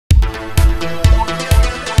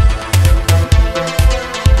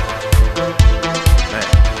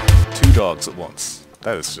blocks at once.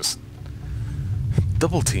 That is just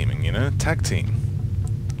double teaming, you know, tag team.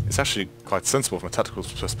 It's actually quite sensible from a tactical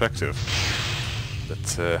perspective.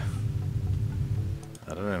 But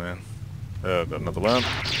I don't know, man. Oh, got another worm.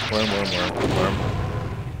 Worm.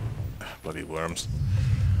 Bloody worms.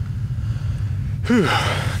 Whew.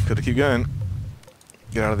 Gotta keep going.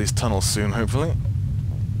 Get out of these tunnels soon, hopefully.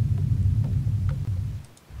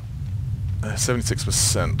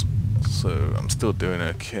 76%. So I'm still doing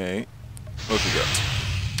okay. What have we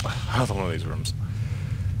got? Another one of these rooms.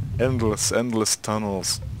 Endless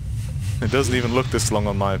tunnels. It doesn't even look this long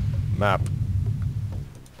on my map.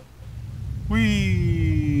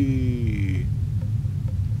 Whee!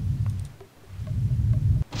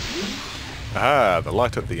 Ah, the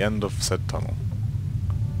light at the end of said tunnel.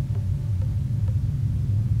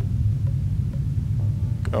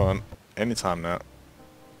 Go on, anytime now.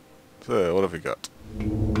 So, what have we got?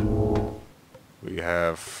 We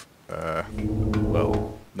have,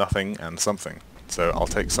 well, nothing and something. So I'll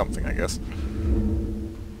take something, I guess.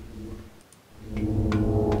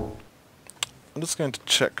 I'm just going to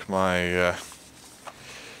check my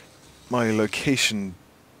my location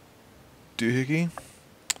doohickey.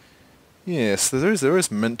 Yes, there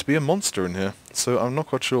is meant to be a monster in here, so I'm not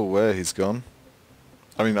quite sure where he's gone.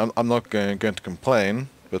 I mean, I'm not going to complain,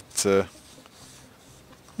 but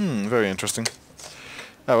very interesting.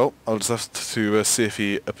 Oh well, I'll just have to see if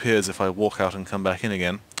he appears if I walk out and come back in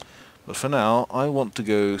again. But for now, I want to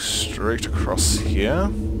go straight across here.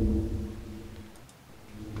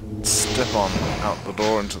 Step on out the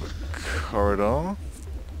door into the corridor.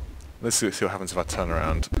 Let's see what happens if I turn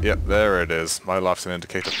around. Yep, there it is. My lifestyle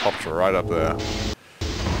indicator popped right up there.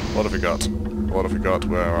 What have we got? What have we got?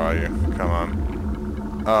 Where are you? Come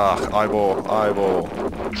on. Ah, eyeball.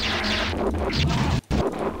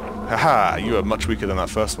 Haha, you are much weaker than that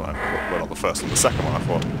first one. Well, not the first one, the second one, I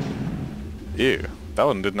thought. Ew, that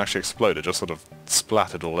one didn't actually explode, it just sort of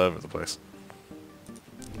splattered all over the place.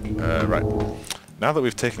 Right. Now that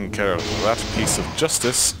we've taken care of that piece of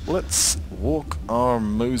justice, let's walk our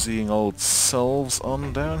moseying old selves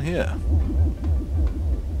on down here.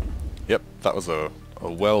 Yep, that was a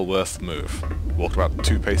well worth move. Walk about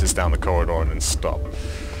 2 paces down the corridor and then stop.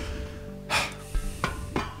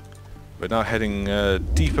 We're now heading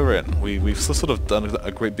deeper in. We've sort of done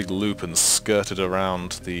a great big loop and skirted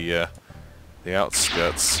around the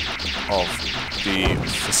outskirts of the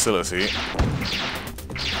facility.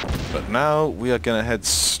 But now we are going to head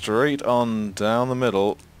straight on down the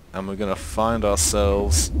middle, and we're going to find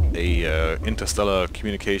ourselves a interstellar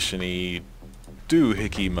communication-y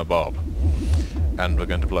doohickey mabob. And we're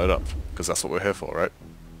going to blow it up, because that's what we're here for, right?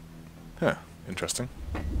 Huh, interesting.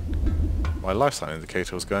 My life sign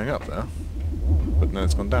indicator was going up there, but then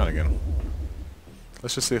it's gone down again.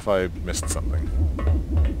 Let's just see if I missed something.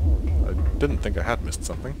 I didn't think I had missed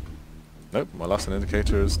something. Nope, my life sign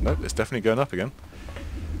indicator is... Nope, it's definitely going up again.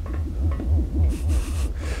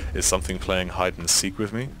 Is something playing hide and seek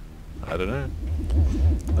with me? I don't know.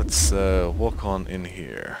 Let's walk on in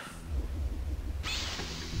here.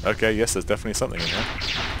 Okay, yes, there's definitely something in here.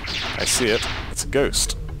 I see it. It's a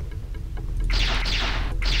ghost.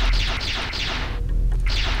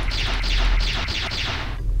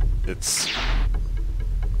 It's...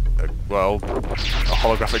 well, a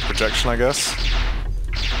holographic projection, I guess.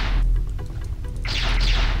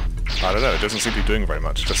 I don't know, it doesn't seem to be doing very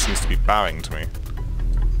much. It just seems to be bowing to me.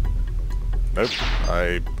 Nope,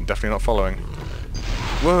 I'm definitely not following.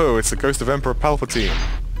 Whoa, it's the ghost of Emperor Palpatine.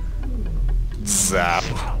 Zap.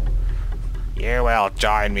 You will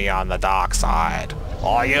join me on the dark side,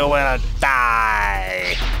 or you will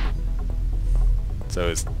die!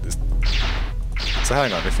 So so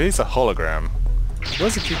hang on, if he's a hologram,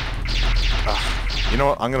 where's he keep... you know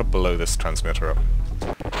what, I'm gonna blow this transmitter up.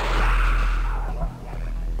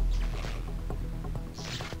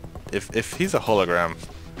 If he's a hologram,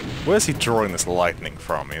 where's he drawing this lightning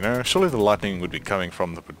from, you know? Surely the lightning would be coming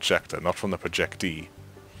from the projector, not from the projectee.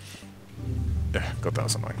 Yeah, God, that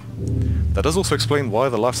was annoying. That does also explain why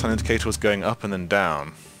the life sign indicator was going up and then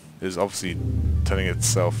down. It is obviously telling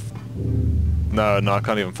itself... No, I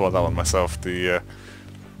can't even follow that one myself. Because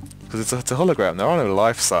it's a hologram. There are no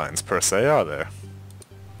life signs per se, are there?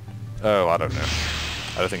 Oh, I don't know.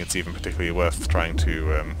 I don't think it's even particularly worth trying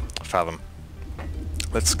to fathom.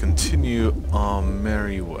 Let's continue our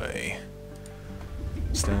merry way.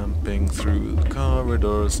 Stamping through the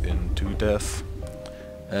corridors into death.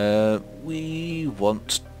 We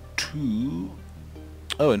want to...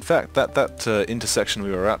 Oh, in fact, that intersection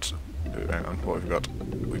we were at... Oh, hang on, what have we got?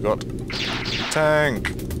 We got...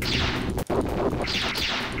 Tank!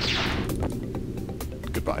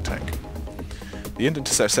 Goodbye, tank. The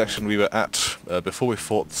intersection we were at before we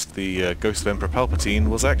fought the Ghost of Emperor Palpatine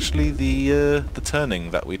was actually the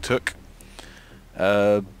turning that we took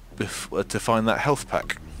to find that health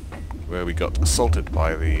pack, where we got assaulted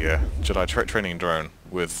by the Jedi training drone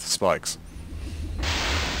with spikes.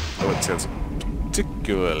 I wouldn't say it's a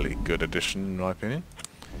particularly good addition, in my opinion.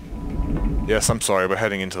 Yes, I'm sorry, we're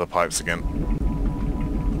heading into the pipes again.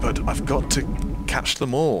 But I've got to catch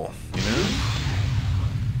them all, you know?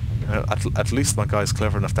 At least my guy's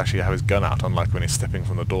clever enough to actually have his gun out, unlike when he's stepping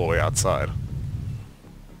from the doorway outside.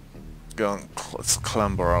 Go on, let's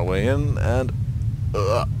clamber our way in, and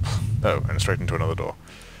up. Oh, and straight into another door.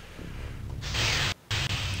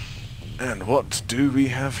 And what do we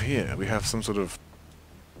have here? We have some sort of...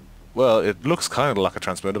 Well, it looks kind of like a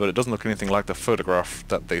transmitter, but it doesn't look anything like the photograph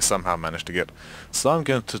that they somehow managed to get. So I'm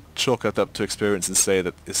going to chalk it up to experience and say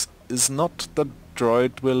that this is not the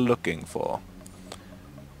droid we're looking for.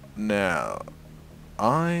 Now,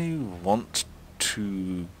 I want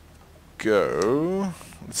to go...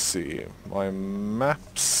 Let's see, my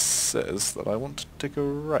map says that I want to take a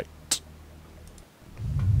right.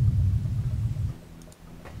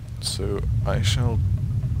 So I shall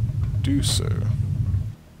do so.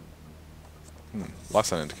 Life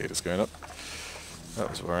sign indicator's going up. That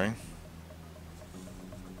was worrying.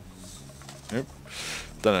 Nope.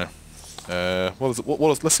 Don't know.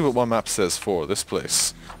 Let's see what my map says for this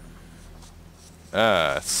place.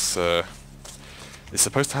 Ah, it's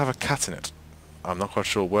supposed to have a cat in it. I'm not quite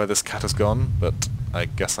sure where this cat has gone, but I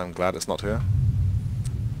guess I'm glad it's not here.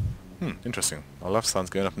 Interesting. My left sign's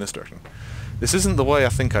going up in this direction. This isn't the way I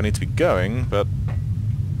think I need to be going, but...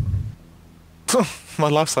 my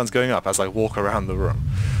life sign's going up as I walk around the room.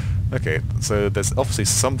 Okay, so there's obviously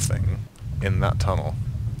something in that tunnel.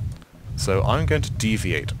 So I'm going to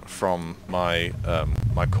deviate from my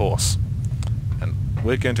my course, and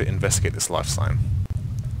we're going to investigate this life sign.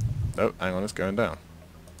 Oh, hang on, it's going down.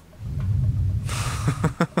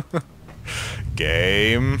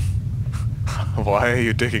 Game! Why are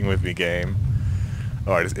you digging with me, game?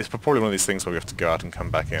 Alright, it's probably one of these things where we have to go out and come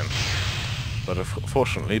back in. But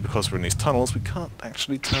fortunately, because we're in these tunnels, we can't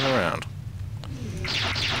actually turn around.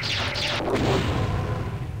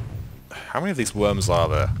 How many of these worms are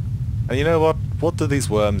there? And you know what? What do these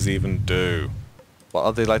worms even do? What,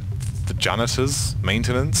 are they like the janitors?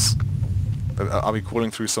 Maintenance? Are we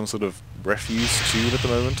calling through some sort of refuse tube at the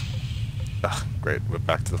moment? Ugh, great, we're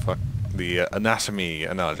back to the anatomy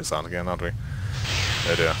analogies again, aren't we?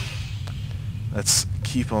 Oh dear. Let's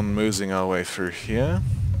keep on moseying our way through here,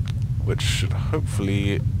 which should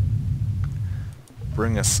hopefully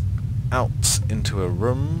bring us out into a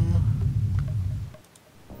room.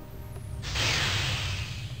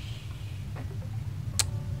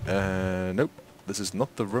 Nope, this is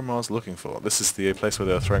not the room I was looking for. This is the place where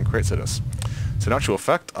they were throwing crates at us. So in actual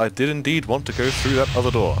fact, I did indeed want to go through that other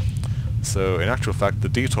door. So in actual fact, the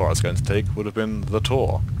detour I was going to take would have been the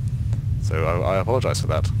tour. So I apologise for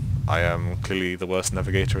that. I am clearly the worst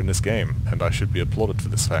navigator in this game, and I should be applauded for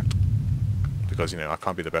this fact. Because, you know, I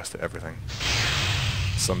can't be the best at everything.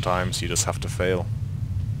 Sometimes you just have to fail.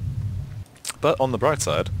 But on the bright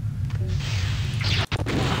side...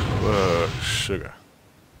 Whoa, sugar.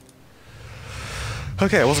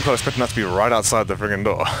 Okay, I wasn't quite expecting that to be right outside the friggin'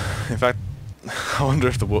 door. In fact, I wonder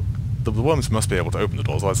if the worms must be able to open the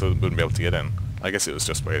doors, otherwise they wouldn't be able to get in. I guess it was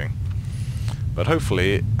just waiting. But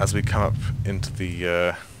hopefully, as we come up into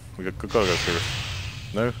the... we've got to go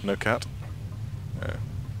through... No cat? No.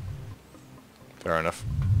 Fair enough.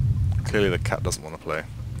 Clearly the cat doesn't want to play.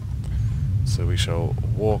 So we shall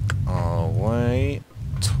walk our way,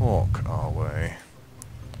 talk our way.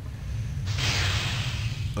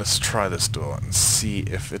 Let's try this door and see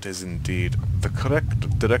if it is indeed the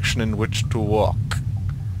correct direction in which to walk.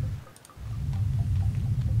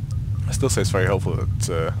 I still say it's very helpful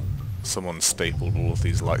that someone stapled all of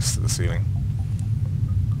these lights to the ceiling.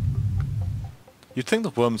 You'd think the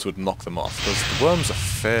worms would knock them off, because the worms are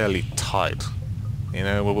fairly tight. You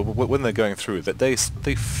know, when they're going through, they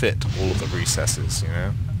fit all of the recesses, you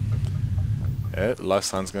know? Yeah, life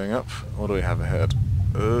sign's going up. What do we have ahead?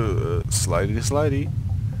 Slidey slidey.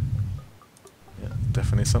 Yeah,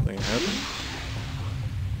 definitely something ahead.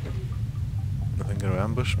 Nothing going to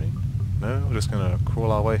ambush me? No, we're just going to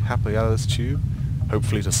crawl our way happily out of this tube.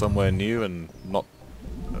 Hopefully to somewhere new and not...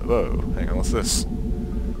 Whoa, hang on, what's this?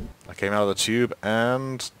 I came out of the tube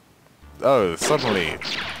and... Oh, suddenly...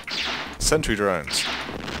 Sentry drones.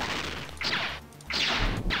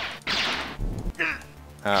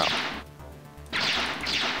 Ow.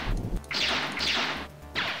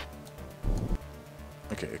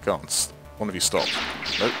 Okay, it can't. One of you stop.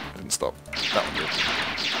 Nope, it didn't stop. That one did.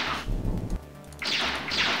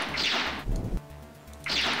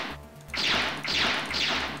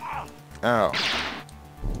 Ow.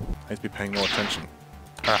 I need to be paying more attention.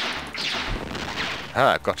 Ah.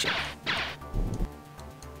 Ah, gotcha.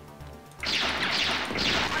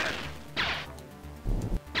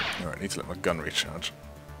 Alright, need to let my gun recharge.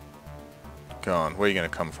 Go on, where are you gonna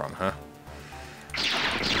come from, huh?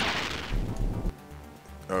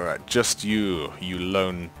 Alright, just you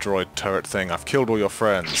lone droid turret thing. I've killed all your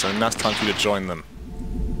friends, and now it's time for you to join them.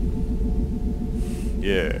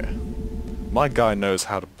 Yeah. My guy knows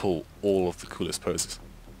how to pull all of the coolest poses.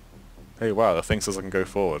 Hey, wow, the thing says I can go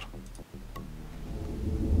forward.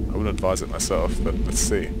 I wouldn't advise it myself, but let's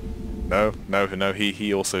see. No,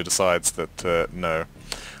 he also decides that, no,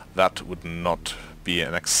 that would not be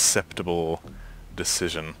an acceptable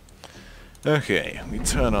decision. Okay, we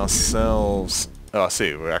turn ourselves... Oh, I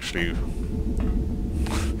see, we're actually...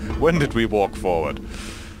 When did we walk forward?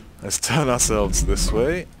 Let's turn ourselves this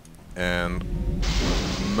way, and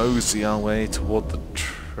mosey our way toward the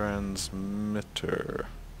transmitter.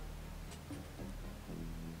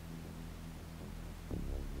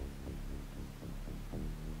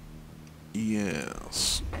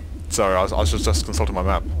 Yes. Sorry, I was just consulting my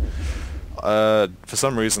map. For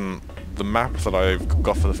some reason, the map that I've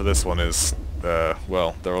got for this one is...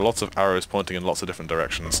 well, there are lots of arrows pointing in lots of different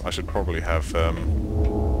directions. I should probably have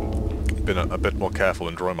been a bit more careful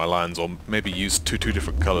in drawing my lines, or maybe use two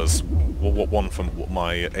different colours. One for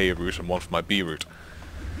my A route and one for my B route.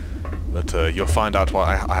 But you'll find out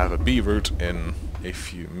why I have a B route in a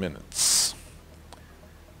few minutes.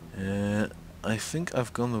 I think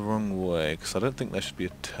I've gone the wrong way, because I don't think there should be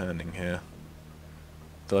a turning here.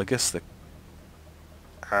 Though I guess the...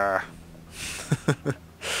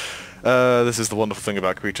 this is the wonderful thing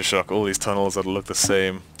about Creature Shock, all these tunnels that look the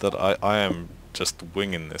same, that I am just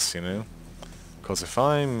winging this, you know? Because if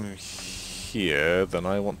I'm here, then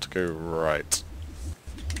I want to go right.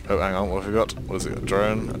 Oh, hang on, what have we got? What is it, a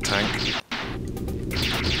drone? A tank?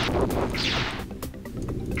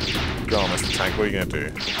 Go on, Mr. Tank, what are you going to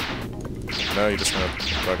do? No, you're just going to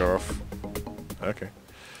bugger off. Okay.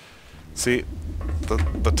 See,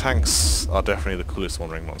 the tanks are definitely the coolest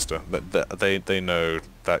wandering monster. They know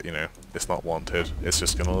that, you know, it's not wanted. It's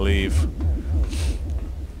just gonna leave.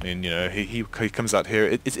 I mean, you know, he comes out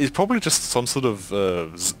here. It's probably just some sort of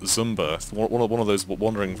Zumba, one of those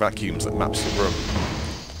wandering vacuums that maps your room.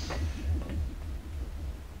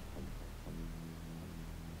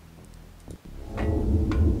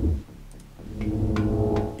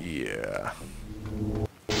 Yeah.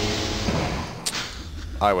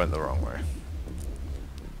 I went the wrong way.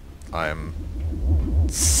 I am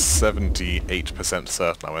 78%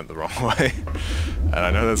 certain I went the wrong way. And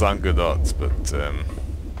I know those aren't good odds, but...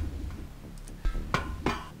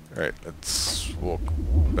 Right, let's walk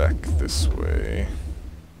back this way.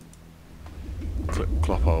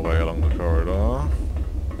 Clop our way along the corridor.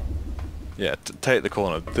 Yeah, take the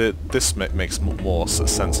corner. This makes more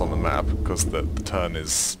sense on the map, because the turn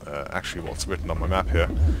is actually what's written on my map here.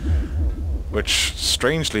 Which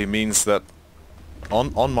strangely means that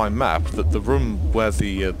on my map, that the room where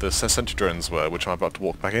the sentry drones were, which I'm about to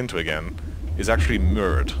walk back into again, is actually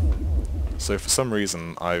mirrored. So for some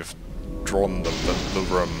reason I've drawn the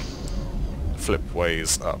room flip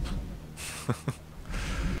ways up.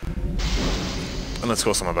 And of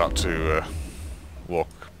course I'm about to walk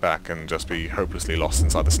back and just be hopelessly lost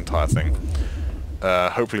inside this entire thing.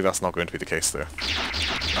 Hopefully that's not going to be the case though.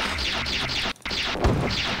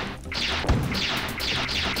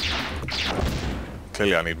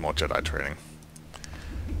 Clearly I need more Jedi training.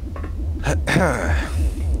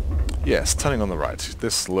 Yes, turning on the right.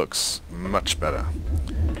 This looks much better.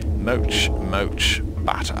 Much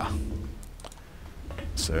better.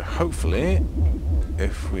 So hopefully,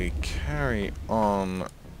 if we carry on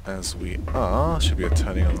as we are, should be a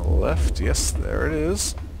turning on the left. Yes, there it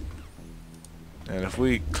is. And if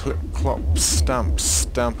we clip, clop,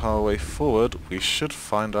 stamp our way forward, we should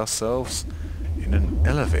find ourselves in an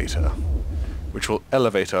elevator, which will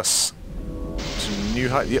elevate us to new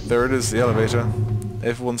height. Yep, there it is, the elevator.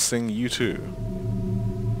 Everyone sing you too.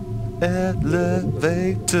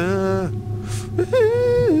 Elevator.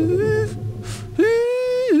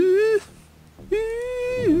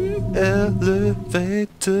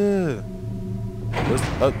 Elevator.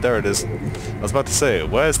 Oh, there it is. I was about to say,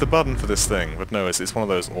 where's the button for this thing? But no, it's one of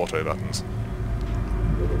those auto buttons.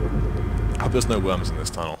 I hope there's no worms in this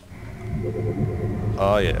tunnel.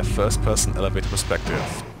 Oh yeah, first-person elevator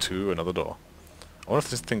perspective to another door. I wonder if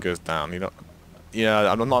this thing goes down. You know,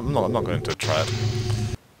 yeah, I'm not going to try it.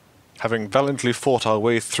 Having valiantly fought our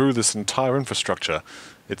way through this entire infrastructure,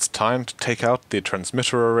 it's time to take out the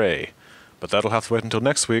transmitter array. But that'll have to wait until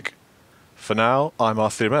next week. For now, I'm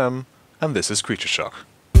Arthur M, and this is Creature Shock.